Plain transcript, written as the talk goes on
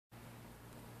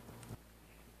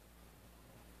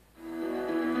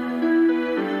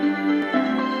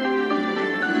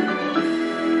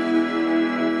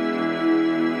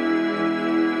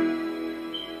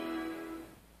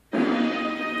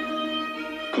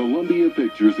Columbia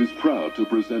Pictures is proud to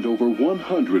present over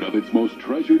 100 of its most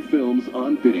treasured films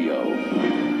on video.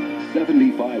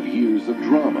 75 years of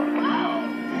drama,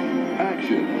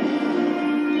 action,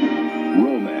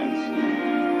 romance,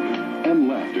 and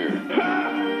laughter.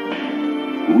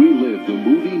 Relive the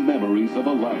movie memories of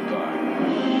a lifetime.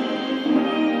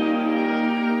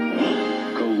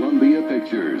 Columbia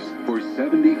Pictures, for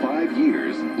 75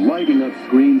 years, lighting up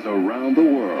screens around the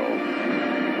world.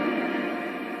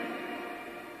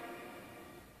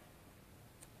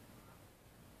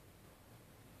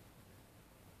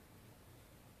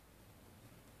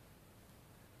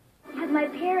 My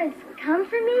parents come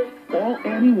for me? All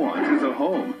Annie wants is a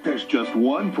home. There's just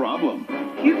one problem.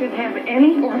 You can have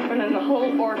any orphan in the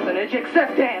whole orphanage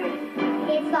except Annie.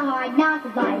 It's the hard knock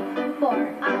life for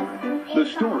us. The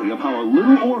story of how a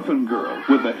little orphan girl,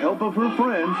 with the help of her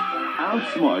friends,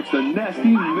 outsmarts the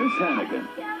nasty Miss Hannigan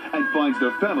and finds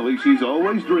the family she's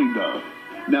always dreamed of.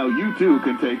 Now you too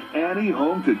can take Annie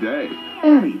home today.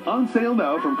 Annie, on sale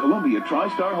now from Columbia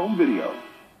TriStar Home Video.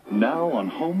 Now on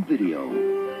home video,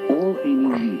 all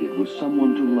Amy needed was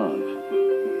someone to love.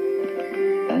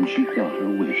 And she got her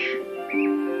wish.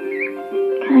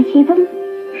 Can I keep him?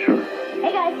 Sure.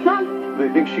 Hey guys, Mom. They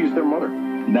think she's their mother.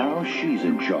 Now she's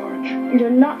in charge. You're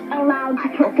not allowed to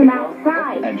put them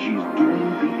outside. And she's doing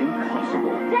the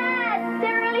impossible. Dad,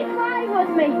 they're really flying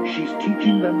with me. She's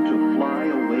teaching them to fly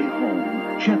away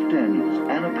home. Jeff Daniels,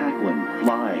 Anna Paquin,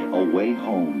 Fly Away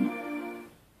Home.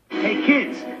 Hey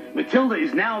kids, Matilda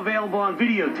is now available on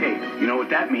videotape. You know what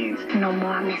that means? No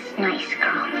more Miss Nice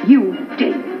Girl. You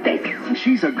did this.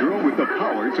 She's a girl with the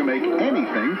power to make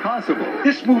anything possible.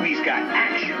 This movie's got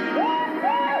action. Wow.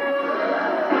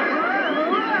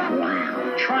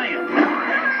 Triumph.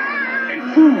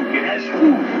 And food. It has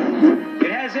food.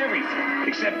 It has everything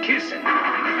except kissing.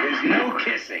 There's no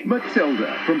kissing.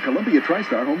 Matilda from Columbia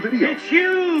TriStar Home Video. It's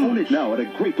huge! Own it now at a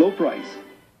great low price.